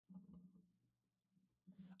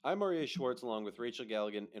I'm Aria Schwartz along with Rachel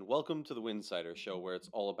Galligan, and welcome to the Winsider Show where it's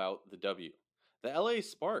all about the W. The LA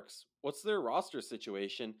Sparks, what's their roster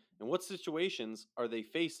situation, and what situations are they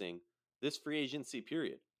facing this free agency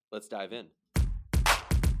period? Let's dive in.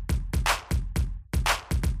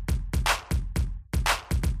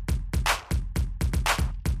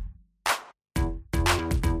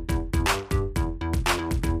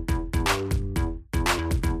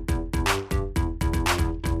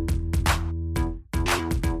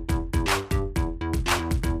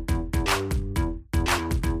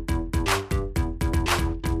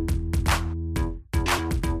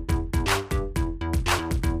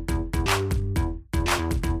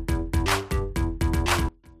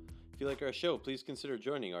 If you like our show, please consider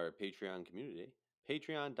joining our Patreon community,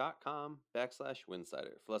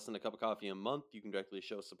 patreon.com/Winsider. For less than a cup of coffee a month, you can directly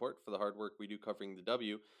show support for the hard work we do covering the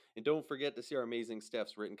W. And don't forget to see our amazing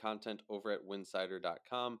staff's written content over at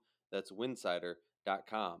winsider.com. That's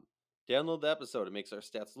winsider.com. Download the episode. It makes our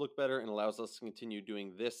stats look better and allows us to continue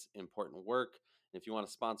doing this important work. And if you want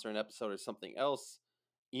to sponsor an episode or something else,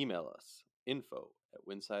 email us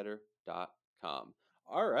info@winsider.com.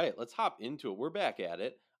 All right, let's hop into it. We're back at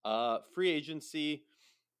it. Free agency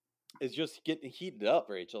is just getting heated up,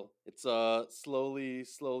 Rachel. It's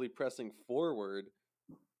slowly pressing forward.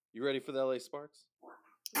 You ready for the LA Sparks?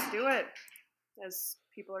 Let's do it. As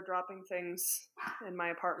people are dropping things in my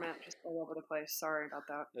apartment just all over the place. Sorry about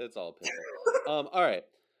that. It's all piss. All right.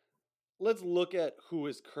 Let's look at who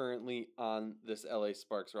is currently on this LA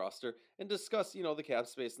Sparks roster and discuss, the cap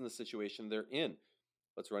space and the situation they're in.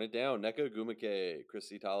 Let's run it down. Nneka Ogwumike,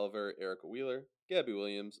 Chrissy Tolliver, Erica Wheeler, Gabby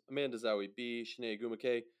Williams, Amanda Zahui B, Shanae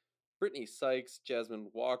Ogwumike, Brittany Sykes,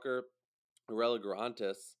 Jasmine Walker, Arella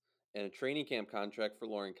Garantes, and a training camp contract for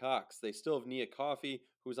Lauren Cox. They still have Nia Coffey,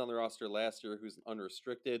 who was on the roster last year, who's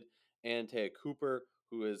unrestricted, and Taya Cooper,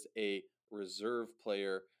 who is a reserve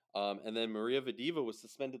player. And then Maria Vadiva was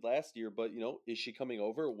suspended last year, but is she coming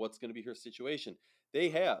over? What's going to be her situation? They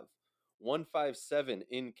have 157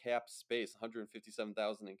 in cap space,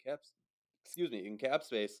 157,000 in caps. In cap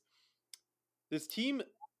space. This team,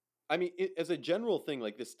 as a general thing,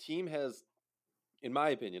 like this team has, in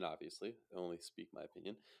my opinion, obviously, I only speak my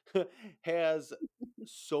opinion, has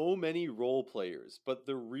so many role players, but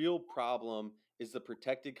the real problem is the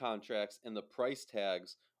protected contracts and the price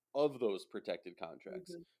tags of those protected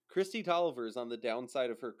contracts. Mm-hmm. Christy Tolliver is on the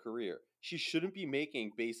downside of her career. She shouldn't be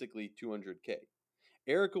making basically 200K.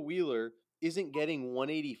 Erica Wheeler isn't getting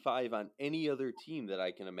 185 on any other team that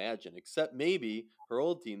I can imagine, except maybe her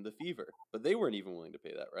old team, the Fever, but they weren't even willing to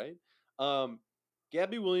pay that, right?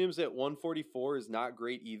 Gabby Williams at 144 is not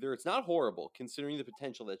great either. It's not horrible considering the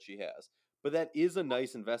potential that she has, but that is a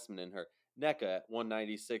nice investment in her. Nneka at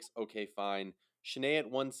 196, okay, fine. Shanae at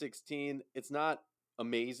 116, it's not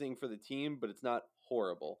amazing for the team, but it's not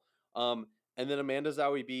horrible. And then Amanda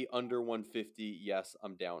Zahui B under 150, yes,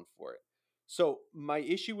 I'm down for it. So my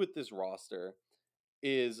issue with this roster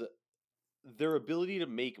is their ability to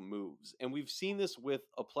make moves. And we've seen this with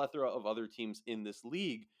a plethora of other teams in this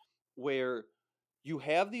league where you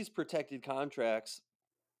have these protected contracts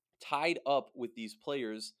tied up with these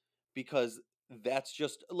players because that's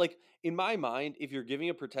just like in my mind, if you're giving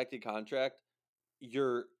a protected contract,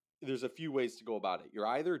 there's a few ways to go about it. You're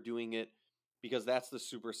either doing it because that's the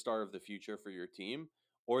superstar of the future for your team,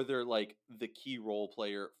 or they're like the key role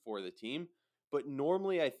player for the team. But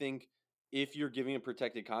normally, I think if you're giving a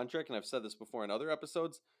protected contract, and I've said this before in other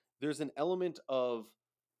episodes, there's an element of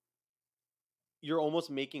you're almost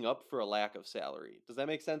making up for a lack of salary. Does that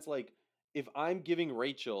make sense? Like if I'm giving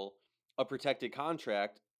Rachel a protected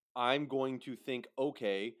contract, I'm going to think,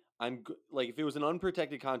 okay, like if it was an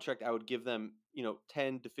unprotected contract, I would give them,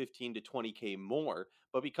 10 to 15 to 20K more.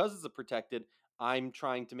 But because it's a protected, I'm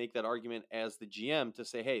trying to make that argument as the GM to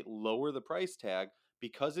say, hey, lower the price tag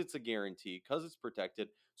because it's a guarantee, because it's protected,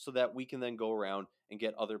 so that we can then go around and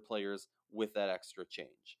get other players with that extra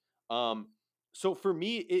change. So for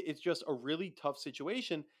me, it's just a really tough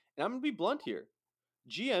situation. And I'm going to be blunt here.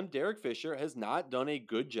 GM Derek Fisher has not done a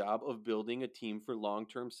good job of building a team for long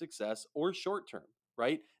term success or short term,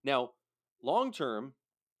 right? Now, long term,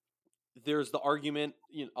 there's the argument,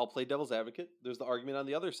 I'll play devil's advocate. There's the argument on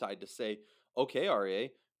the other side to say, okay, RA,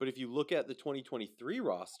 but if you look at the 2023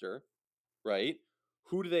 roster, right,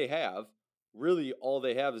 who do they have? Really, all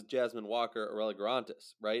they have is Jasmine Walker, Arella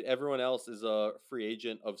Garantes, right? Everyone else is a free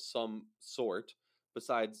agent of some sort.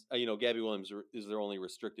 Besides, Gabby Williams is their only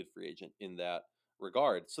restricted free agent in that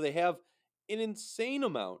regard. So they have an insane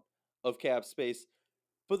amount of cap space.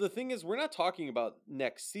 But the thing is, we're not talking about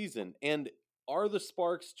next season. And are the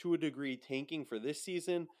Sparks to a degree tanking for this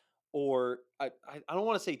season? Or I don't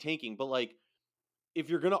want to say tanking, but like if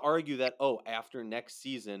you're going to argue that, oh, after next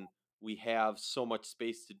season, we have so much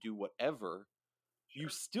space to do whatever, you Sure.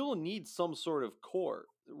 still need some sort of core,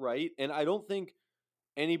 right? And I don't think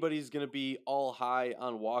anybody's going to be all high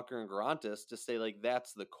on Walker and Garantis to say, like,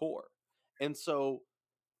 that's the core. And so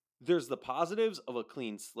there's the positives of a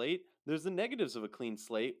clean slate, there's the negatives of a clean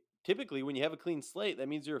slate. Typically, when you have a clean slate, that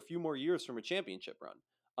means you're a few more years from a championship run.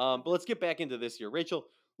 But let's get back into this year. Rachel,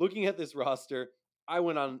 looking at this roster, I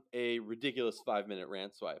went on a ridiculous 5-minute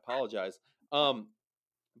rant, so I apologize.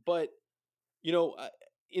 But you know,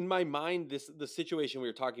 in my mind, the situation we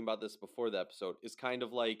were talking about this before the episode is kind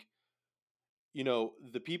of like,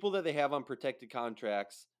 the people that they have on protected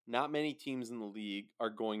contracts, not many teams in the league are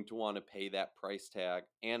going to want to pay that price tag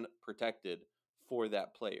and protected for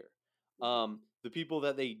that player. Mhm. The people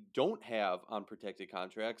that they don't have on protected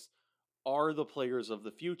contracts are the players of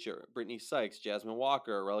the future. Brittany Sykes, Jasmine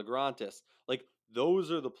Walker, Arella Grantis. Like,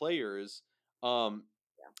 those are the players. Um,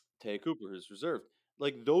 Yeah. Taya Cooper, who's reserved.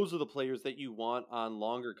 Like, those are the players that you want on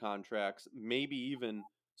longer contracts, maybe even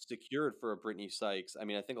secured for a Brittany Sykes. I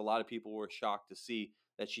mean, I think a lot of people were shocked to see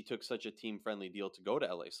that she took such a team friendly deal to go to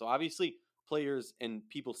LA. So obviously, players and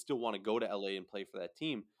people still want to go to LA and play for that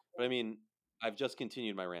team. But I mean, I've just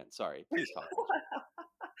continued my rant. Sorry. Please talk, Rachel.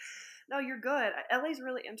 No, you're good. LA's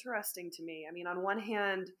really interesting to me. I mean, on one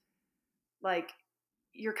hand, like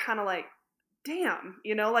you're kind of like, damn,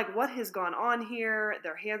 like what has gone on here?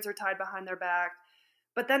 Their hands are tied behind their back.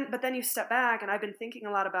 But then you step back, and I've been thinking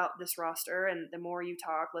a lot about this roster, and the more you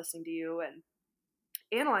talk, listening to you and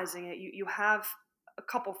analyzing it, you have a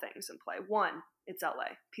couple things in play. One, it's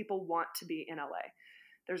LA. People want to be in LA.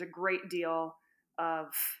 There's a great deal of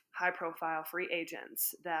high profile free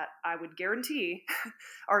agents that I would guarantee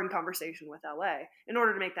are in conversation with LA. In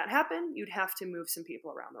order to make that happen, you'd have to move some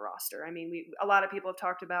people around the roster. I mean, a lot of people have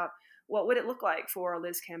talked about what would it look like for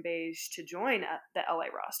Liz Cambage to join the LA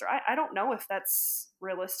roster. I don't know if that's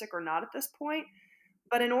realistic or not at this point,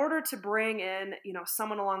 but in order to bring in,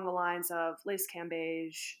 someone along the lines of Liz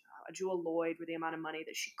Cambage, Jewel Lloyd, with the amount of money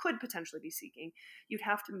that she could potentially be seeking, you'd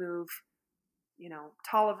have to move,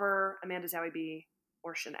 Tolliver, Amanda Zawiby,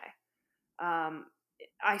 or Shanae. Um,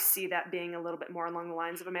 I see that being a little bit more along the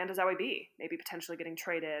lines of Amanda Zawiby, maybe potentially getting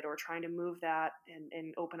traded or trying to move that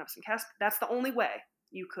and open up some cash. That's the only way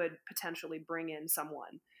you could potentially bring in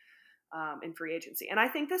someone in free agency. And I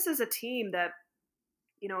think this is a team that,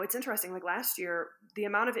 it's interesting. Like last year, the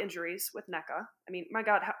amount of injuries with NECA. I mean, my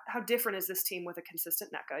God, how different is this team with a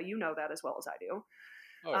consistent NECA? You know that as well as I do.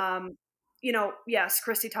 Oh, yeah. Yes,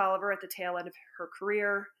 Christy Tolliver at the tail end of her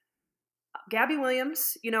career. Gabby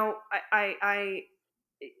Williams,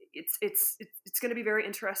 it's going to be very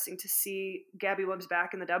interesting to see Gabby Williams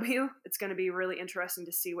back in the W. It's going to be really interesting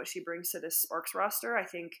to see what she brings to this Sparks roster. I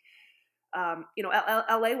think,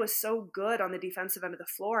 LA was so good on the defensive end of the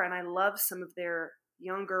floor, and I love some of their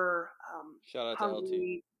younger, Shout out to LT.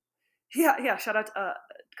 hungry. Yeah. Shout out to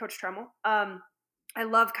Coach Tremmel. I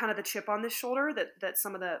love kind of the chip on the shoulder that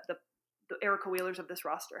some of the Erica Wheelers of this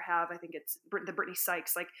roster have. I think it's the Brittany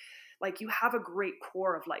Sykes. Like you have a great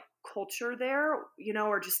core of like culture there,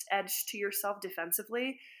 or just edge to yourself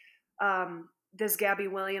defensively. Does Gabby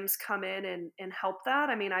Williams come in and help that?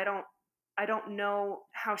 I mean, I don't know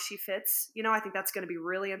how she fits. I think that's going to be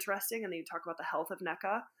really interesting. And then you talk about the health of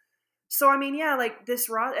NECA. So I mean, yeah, like this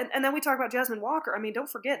and then we talk about Jasmine Walker. I mean, don't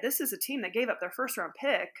forget this is a team that gave up their first round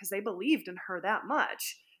pick because they believed in her that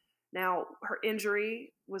much. Now her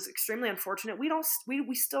injury was extremely unfortunate.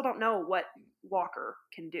 We still don't know what Walker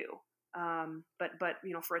can do. But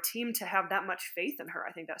for a team to have that much faith in her,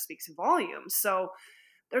 I think that speaks volumes. So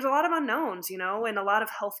there's a lot of unknowns, and a lot of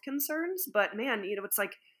health concerns. But man, it's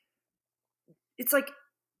like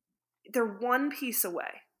they're one piece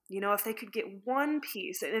away. If they could get one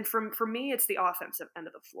piece, and for me, it's the offensive end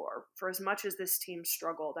of the floor. For as much as this team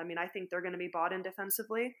struggled, I mean, I think they're going to be bought in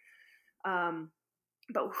defensively.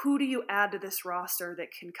 But who do you add to this roster that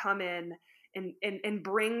can come in and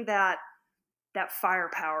bring that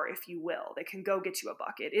firepower, if you will, that can go get you a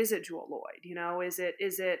bucket? Is it Jewel Lloyd? Is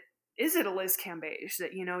it a Liz Cambage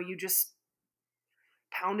that you just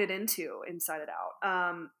pound it into inside it out?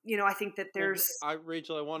 I think that Well, there's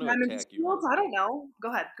Rachel, I want to Diamond attack you Fields. real I quick. don't know.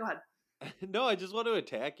 Go ahead. No, I just want to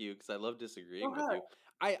attack you because I love Go disagreeing with you.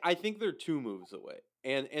 ahead. I think they're two moves away,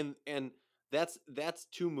 and that's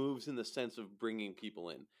two moves in the sense of bringing people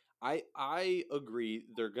in. I agree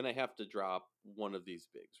they're gonna have to drop one of these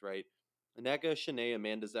bigs, right? Aneka, Shanae,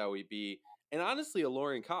 Amanda Zowie B, and honestly, a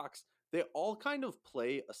Lauren Cox. They all kind of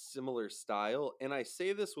play a similar style, and I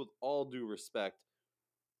say this with all due respect.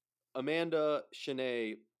 Amanda,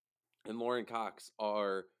 Shanae, and Lauren Cox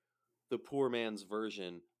are the poor man's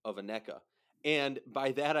version of Aneka. And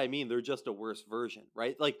by that I mean they're just a worse version,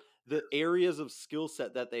 right? Like the areas of skill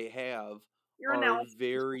set that they have Your are analysis is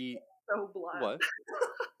very so blunt. what?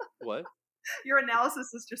 What? Your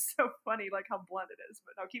analysis is just so funny, like how blunt it is.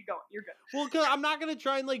 But no, keep going. You're good. Well, cause I'm not gonna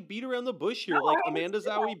try and like beat around the bush No, here. Like I Amanda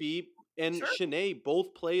understand. Zawi B and Sure. Shanae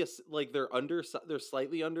both play like they're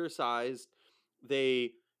slightly undersized.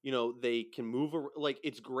 They they can move like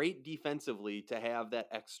it's great defensively to have that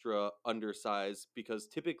extra undersize because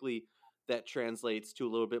typically that translates to a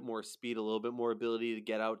little bit more speed, a little bit more ability to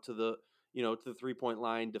get out to the to the 3-point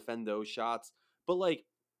line, defend those shots. But like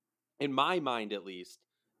in my mind at least,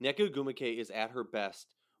 Nneka Ogwumike is at her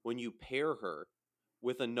best when you pair her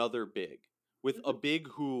with another big, with a Hmm. big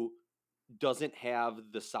who doesn't have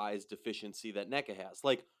the size deficiency that NECA has.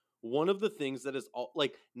 Like one of the things that is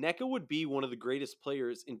like NECA would be one of the greatest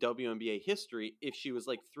players in WNBA history if she was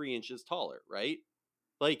like 3 inches taller, right?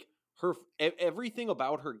 Like everything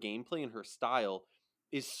about her gameplay and her style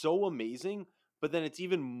is so amazing, but then it's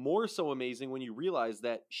even more so amazing when you realize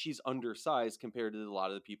that she's undersized compared to a lot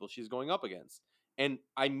of the people she's going up against. And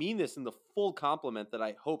I mean this in the full compliment that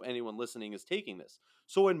I hope anyone listening is taking this.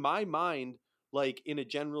 So in my mind, like in a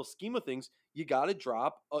general scheme of things, you got to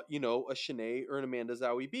drop a Shanae or an Amanda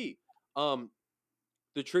Zawi B. Um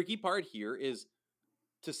the tricky part here is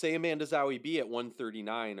to say Amanda Zawi B at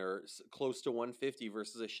 139 or close to 150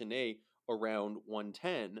 versus a Shanae around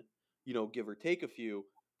 110, give or take a few,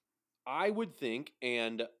 I would think,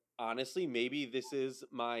 and honestly, maybe this is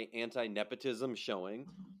my anti nepotism showing.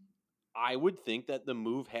 I would think that the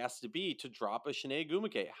move has to be to drop a Shanae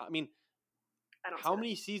Gumake. I mean, I don't see how that.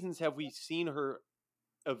 many seasons have we seen her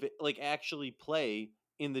like actually play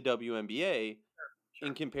in the WNBA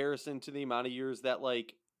in Sure. comparison to the amount of years that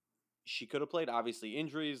like she could have played? Obviously,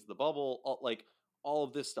 injuries, the bubble, all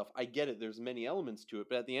of this stuff. I get it. There's many elements to it,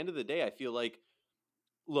 but at the end of the day, I feel like,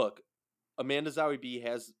 look, Amanda Zawi B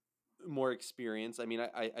has more experience. I mean,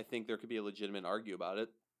 I think there could be a legitimate argue about it.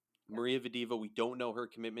 Yeah. Maria Vadiva, we don't know her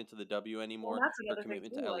commitment to the W Well, anymore. that's Her another thing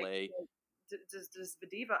commitment too. to Like, LA. does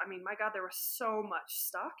Vadiva? I mean, my God, there was so much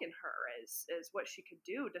stock in her as what she could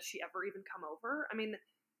do. Does she ever even come over? I mean,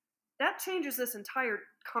 that changes this entire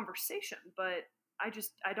conversation. But I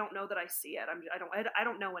don't know that I see it. I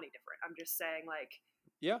don't know any different. I'm just saying like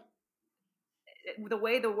Yeah, the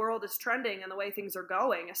way the world is trending and the way things are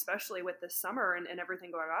going, especially with this summer and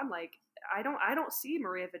everything going on. Like I don't see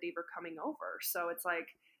Maria Vadiva coming over. So it's like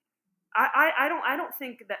I don't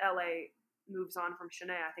think the LA moves on from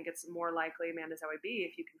Shanae. I think it's more likely Amanda Zawi B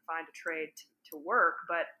if you can find a trade to work.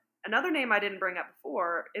 But another name I didn't bring up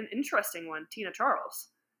before, an interesting one, Tina Charles.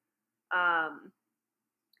 Um,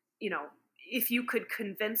 you know, if you could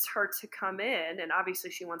convince her to come in, and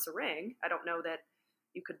obviously she wants a ring. I don't know that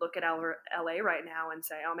you could look at LA right now and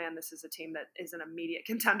say, "Oh man, this is a team that is an immediate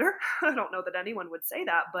contender." I don't know that anyone would say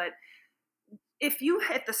that, but if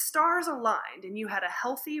the stars aligned and you had a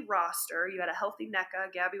healthy roster, you had a healthy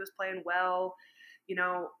NECA, Gabby was playing well, you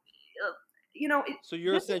know, uh, so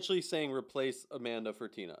you're essentially saying replace Amanda for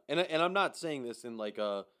Tina, and I'm not saying this in like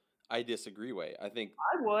a I disagree way. I think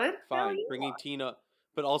I would. Hell fine yeah. bringing Tina,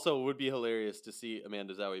 but also it would be hilarious to see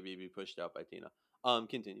Amanda Zawi B be pushed out by Tina.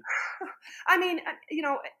 Continue. I mean,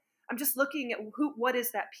 I'm just looking at what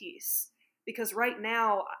is that piece? Because right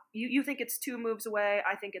now, you think it's two moves away.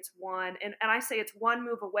 I think it's one, and I say it's one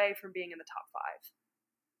move away from being in the top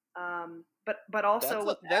five. But also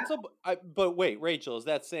with that, But wait, Rachel, is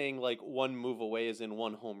that saying like one move away is in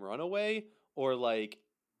one home run away, or like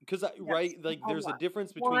because yes, right, like home there's a run,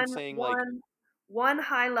 difference between one, saying like one, one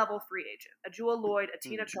high level free agent, a Jewel Lloyd, a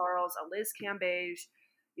Tina hmm, Charles, a Liz Cambage,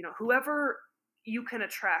 whoever you can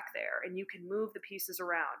attract there, and you can move the pieces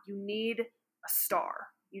around. You need a star.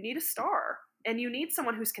 You need a star. And you need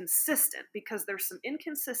someone who's consistent because there's some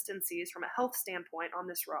inconsistencies from a health standpoint on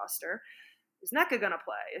this roster. Is NECA going to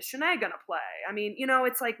play? Is Shanae going to play? I mean,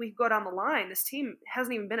 it's like we go down the line. This team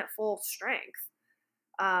hasn't even been at full strength.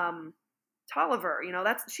 Um, Tolliver,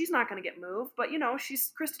 she's not going to get moved, but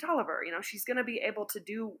she's Krista Tolliver. She's going to be able to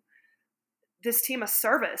do this team a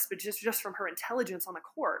service, but just from her intelligence on the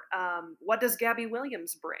court. What does Gabby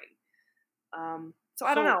Williams bring? So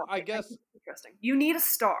I don't so know. I I guess think it's interesting. You need a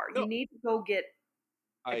star. You no, need to go get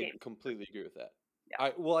a I game. completely agree with that.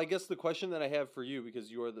 Yeah. I guess the question that I have for you because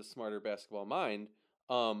you are the smarter basketball mind,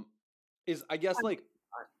 um, is I guess like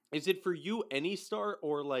is it for you any star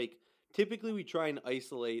or like typically we try and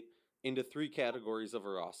isolate into three categories of a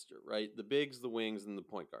roster, right? The bigs, the wings, and the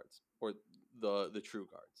point guards, or the true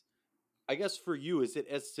guards. I guess for you, is it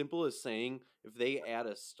as simple as saying if they add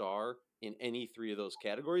a star in any three of those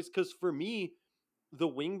categories? Because for me, the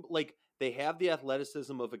wing, like they have the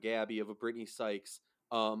athleticism of a Gabby, of a Brittany Sykes.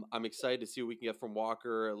 I'm excited to see what we can get from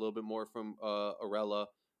Walker, a little bit more from Arella.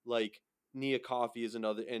 Like Nia Coffey is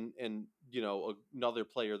another, and another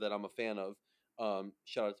player that I'm a fan of.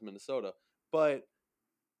 Shout out to Minnesota. But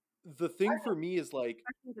the thing for me is like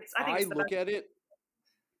I think I it's the look at it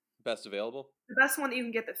best available. one that you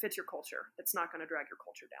can get that fits your culture. That's not going to drag your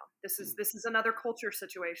culture down. This is another culture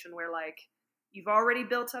situation where like you've already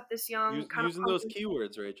built up this young kind of Using those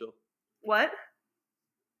keywords, Rachel. what?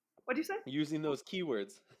 What do you say? Using those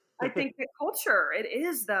keywords. I think that culture. It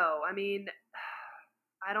is though. I mean,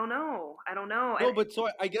 I don't know. I don't know. And No, but so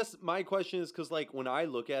I guess my question is because like when I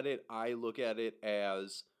look at it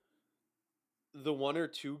as the 1 or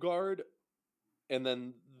 2 guard and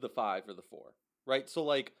then the 5 or the 4, right? So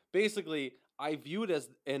like basically I view it as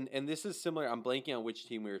and this is similar. I'm blanking on which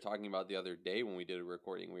team we were talking about the other day when we did a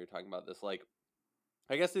recording. We were talking about this. Like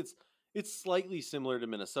I guess it's slightly similar to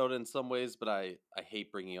Minnesota in some ways, but I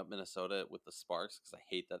hate bringing up Minnesota with the Sparks because I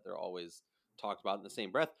hate that they're always talked about in the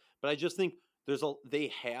same breath. But I just think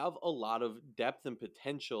they have a lot of depth and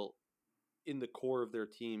potential in the core of their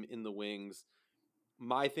team in the wings.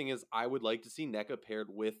 My thing is I would like to see NECA paired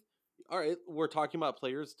with, all right, we're talking about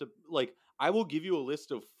players to like I will give you a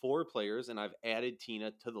list of 4 players and I've added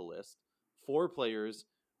Tina to the list. 4 players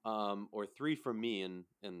or 3 from me and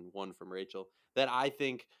 1 from Rachel that I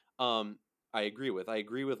think um I agree with. I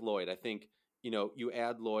agree with Lloyd. I think you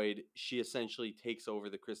add Lloyd, she essentially takes over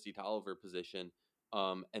the Christy Tolliver position.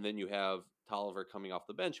 And then you have Tolliver coming off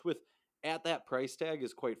the bench with at that price tag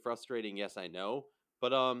is quite frustrating. Yes, I know.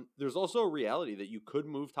 But there's also a reality that you could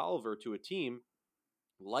move Tolliver to a team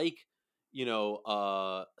like,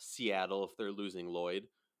 Seattle if they're losing Lloyd.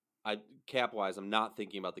 I cap wise, I'm not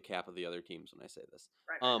thinking about the cap of the other teams when I say this.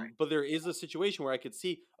 right. But there is a situation where I could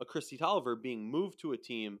see a Christy Tolliver being moved to a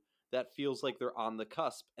team that feels like they're on the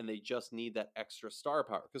cusp and they just need that extra star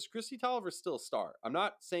power. Because Christy Tolliver's still a star. I'm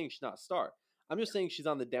not saying she's not a star. I'm just saying she's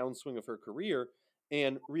on the downswing of her career.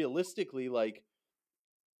 And realistically, like,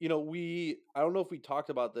 I don't know if we talked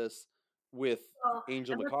about this with Well,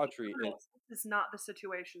 Angel and let's be McCautry. And honest, this is not the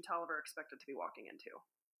situation Tolliver expected to be walking into.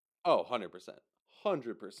 oh, 100%.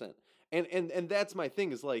 100%. And that's my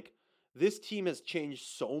thing is like this team has changed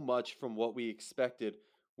so much from what we expected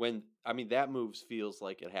when I mean that moves feels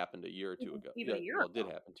like it happened a year or two ago. Even Yeah, a year well, it did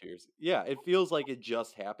ago. happen 2 years. Yeah, it feels like it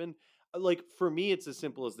just happened. Like for me it's as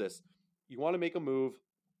simple as this. You want to make a move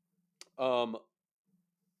um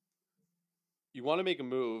you want to make a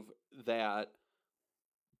move that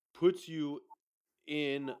puts you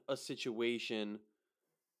in a situation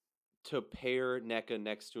to pair NECA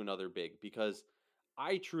next to another big because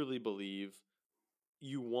I truly believe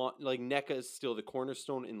you want like NECA is still the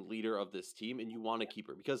cornerstone and leader of this team, and you want to keep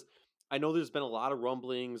her because I know there's been a lot of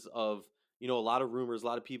rumblings of a lot of rumors, a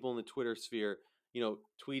lot of people in the Twitter sphere,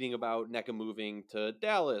 tweeting about NECA moving to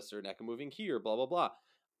Dallas or NECA moving here, blah blah blah.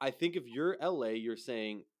 I think if you're LA, you're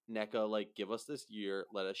saying NECA, like give us this year,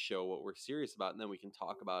 let us show what we're serious about, and then we can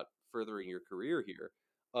talk about furthering your career here.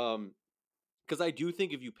 Because I do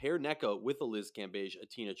think if you pair NECA with a Liz Cambage, a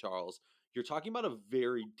Tina Charles, you're talking about a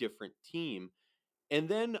very different team. And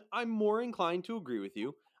then I'm more inclined to agree with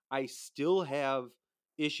you. I still have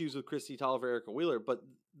issues with Christy Tolliver, Erica Wheeler, but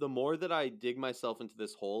the more that I dig myself into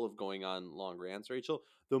this hole of going on long rants, Rachel,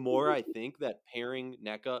 the more I think that pairing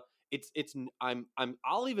NECA,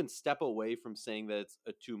 I'll even step away from saying that it's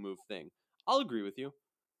a 2 move thing. I'll agree with you.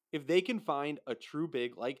 If they can find a true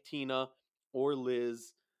big like Tina or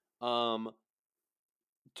Liz, um,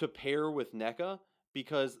 to pair with NECA,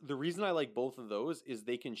 because the reason I like both of those is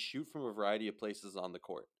they can shoot from a variety of places on the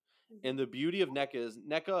court. Mm-hmm. And the beauty of NECA is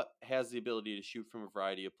NECA has the ability to shoot from a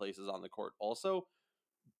variety of places on the court also,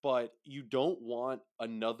 but you don't want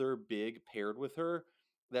another big paired with her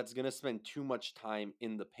that's going to spend too much time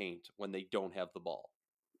in the paint when they don't have the ball.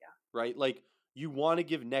 Yeah. Right? Like you want to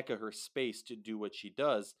give NECA her space to do what she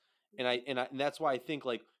does. And that's why I think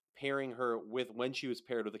like pairing her with when she was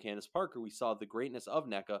paired with a Candace Parker, we saw the greatness of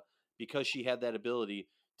NECA because she had that ability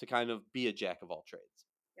to kind of be a jack of all trades.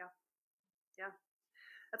 Yeah. Yeah.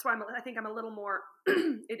 That's why I think I'm a little more.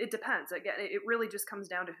 It depends. Again, it really just comes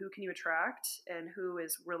down to who can you attract and who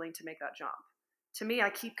is willing to make that jump. To me, I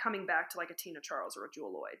keep coming back to like a Tina Charles or a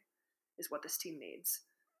Jewel Lloyd is what this team needs.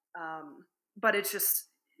 But it's just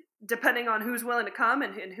depending on who's willing to come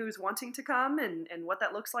and who's wanting to come and what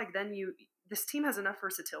that looks like. Then this team has enough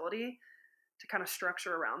versatility to kind of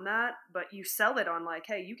structure around that. But you sell it on like,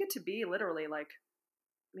 hey, you get to be literally like,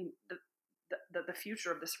 I mean, the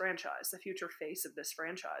future of this franchise, the future face of this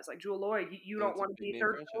franchise. Like Jewel Lloyd, you don't It's a want to big be name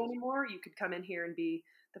third fiddle franchise. anymore. You could come in here and be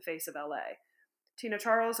the face of LA. Tina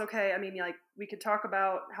Charles, okay. I mean, like we could talk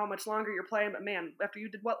about how much longer you're playing, but man, after you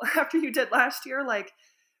did what after you did last year, like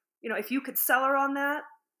if you could sell her on that,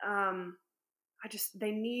 um,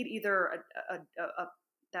 they need either a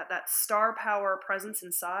that star power presence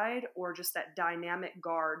inside or just that dynamic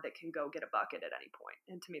guard that can go get a bucket at any point.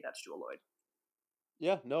 And to me, that's Jewel Lloyd.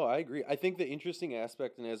 Yeah, no, I agree. I think the interesting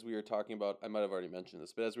aspect, and as we were talking about, I might have already mentioned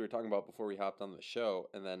this, but as we were talking about before we hopped on the show,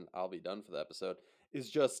 and then I'll be done for the episode, is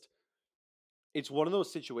just it's one of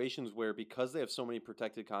those situations where because they have so many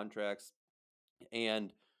protected contracts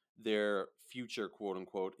and their future, quote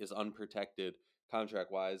unquote, is unprotected contract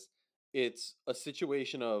wise, it's a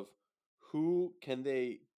situation of who can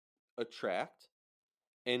they attract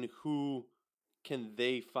and who can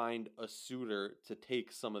they find a suitor to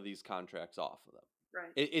take some of these contracts off of them.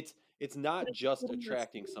 Right. It's not just Getting this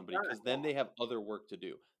attracting somebody done. because then they have other work to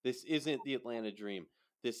do. This isn't the Atlanta Dream.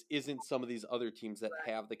 This isn't some of these other teams that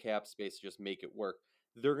Right. have the cap space to just make it work.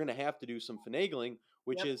 They're going to have to do some finagling,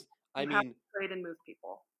 which Yep. is, I You have mean, to trade and move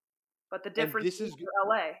people. But the and difference this is is, you're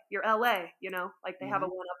LA. You're LA, like they have a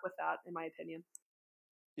mhm, one up with that, in my opinion.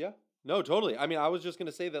 yeah, no, totally. I mean, I was just going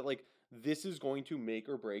to say that like this is going to make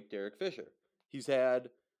or break Derek Fisher. He's had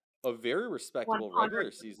a very respectable regular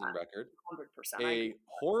 100%. season record, 100%. I agree. a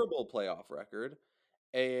horrible playoff record,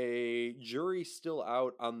 a jury still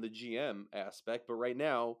out on the GM aspect, but right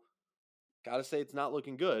now, gotta say it's not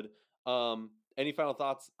looking good. Any final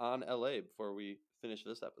thoughts on LA before we finish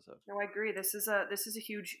this episode? No, I agree. This is a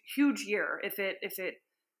huge year. If it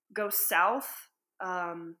goes south,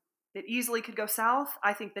 um, it easily could go south.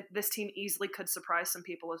 I think that this team easily could surprise some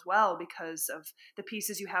people as well because of the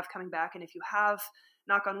pieces you have coming back, and if you have,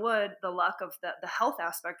 knock on wood, the luck of the health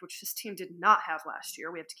aspect, which this team did not have last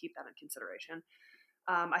year, we have to keep that in consideration.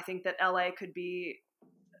 I think that LA could be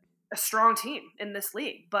a strong team in this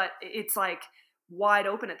league, but it's like wide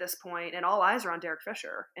open at this point, and all eyes are on Derek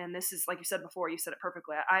Fisher. And this is, like you said before, you said it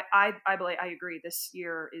perfectly. I believe, I agree. This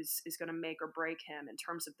year is going to make or break him in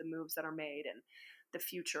terms of the moves that are made and the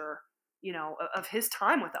future, of his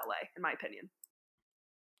time with LA, in my opinion.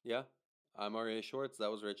 Yeah, I'm RA Shorts. That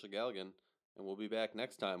was Rachel Galligan, and we'll be back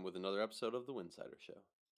next time with another episode of the Winsider Show.